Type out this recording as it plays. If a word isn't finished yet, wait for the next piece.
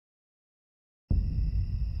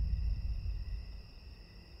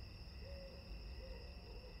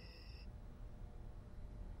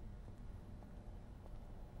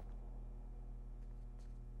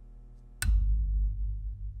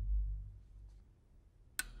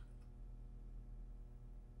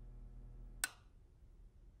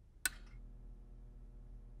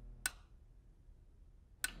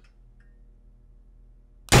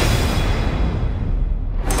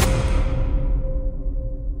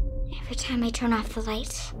Every time I turn off the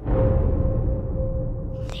lights,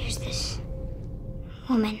 there's this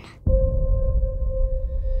woman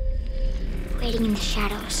waiting in the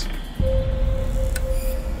shadows.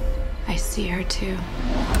 I see her too.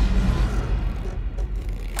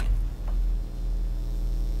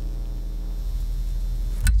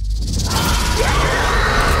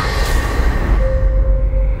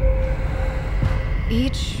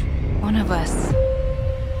 Each one of us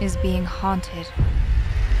is being haunted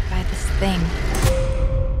by this thing.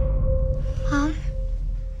 Mom?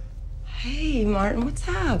 Hey, Martin, what's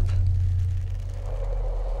up?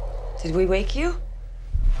 Did we wake you?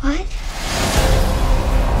 What?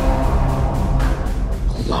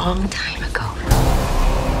 A long time ago,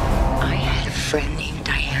 I had a friend named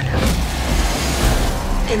Diana.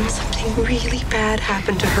 And something really bad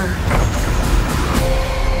happened to her.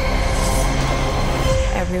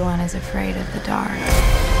 Everyone is afraid of the dark.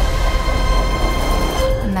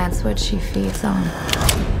 And that's what she feeds on.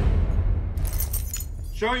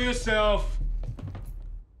 Show yourself!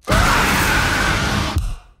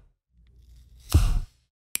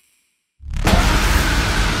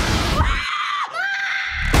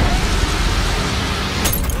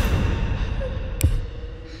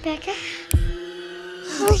 Becca?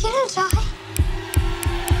 Are we gonna die?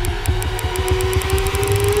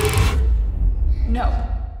 No,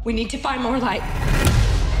 we need to find more light.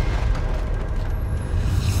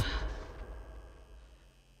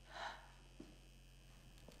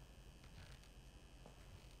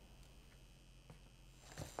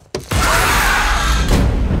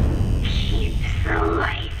 Keep the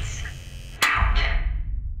lights out.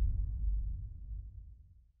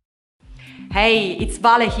 Hey, it's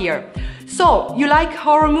Vale here. So, you like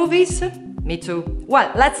horror movies? Me too.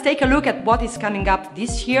 Well, let's take a look at what is coming up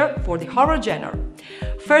this year for the horror genre.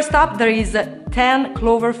 First up, there is 10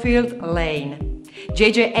 Cloverfield Lane.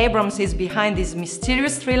 J.J. Abrams is behind this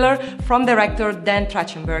mysterious thriller from director Dan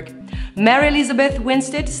Trachtenberg. Mary Elizabeth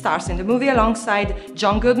Winstead stars in the movie alongside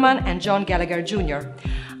John Goodman and John Gallagher Jr.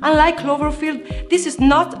 Unlike Cloverfield, this is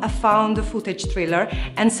not a found-footage thriller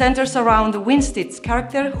and centers around Winstead's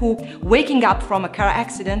character who, waking up from a car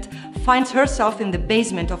accident, finds herself in the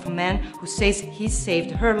basement of a man who says he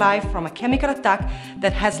saved her life from a chemical attack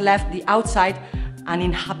that has left the outside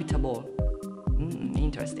uninhabitable.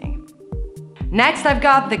 Interesting. Next, I've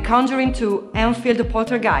got The Conjuring 2: Enfield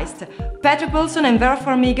Poltergeist. Patrick Wilson and Vera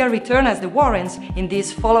Farmiga return as the Warrens in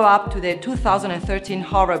this follow-up to the 2013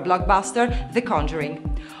 horror blockbuster The Conjuring.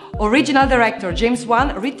 Original director James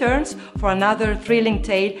Wan returns for another thrilling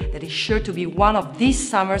tale that is sure to be one of this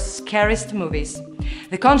summer's scariest movies.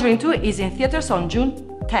 The Conjuring 2 is in theaters on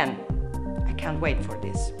June 10. I can't wait for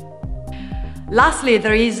this. Lastly,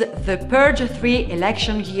 there is The Purge 3: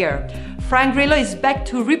 Election Year. Frank Grillo is back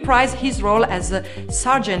to reprise his role as a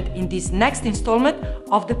sergeant in this next installment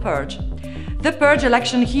of The Purge. The Purge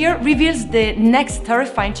Election Year reveals the next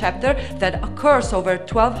terrifying chapter that occurs over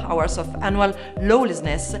 12 hours of annual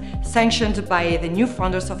lawlessness sanctioned by the new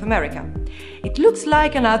founders of America. It looks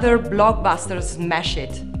like another blockbuster smash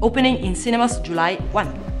hit, opening in cinemas July 1.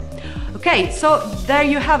 Okay, so there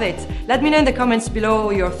you have it. Let me know in the comments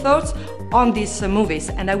below your thoughts on these movies,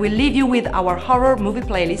 and I will leave you with our horror movie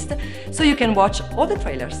playlist so you can watch all the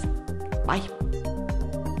trailers. Bye!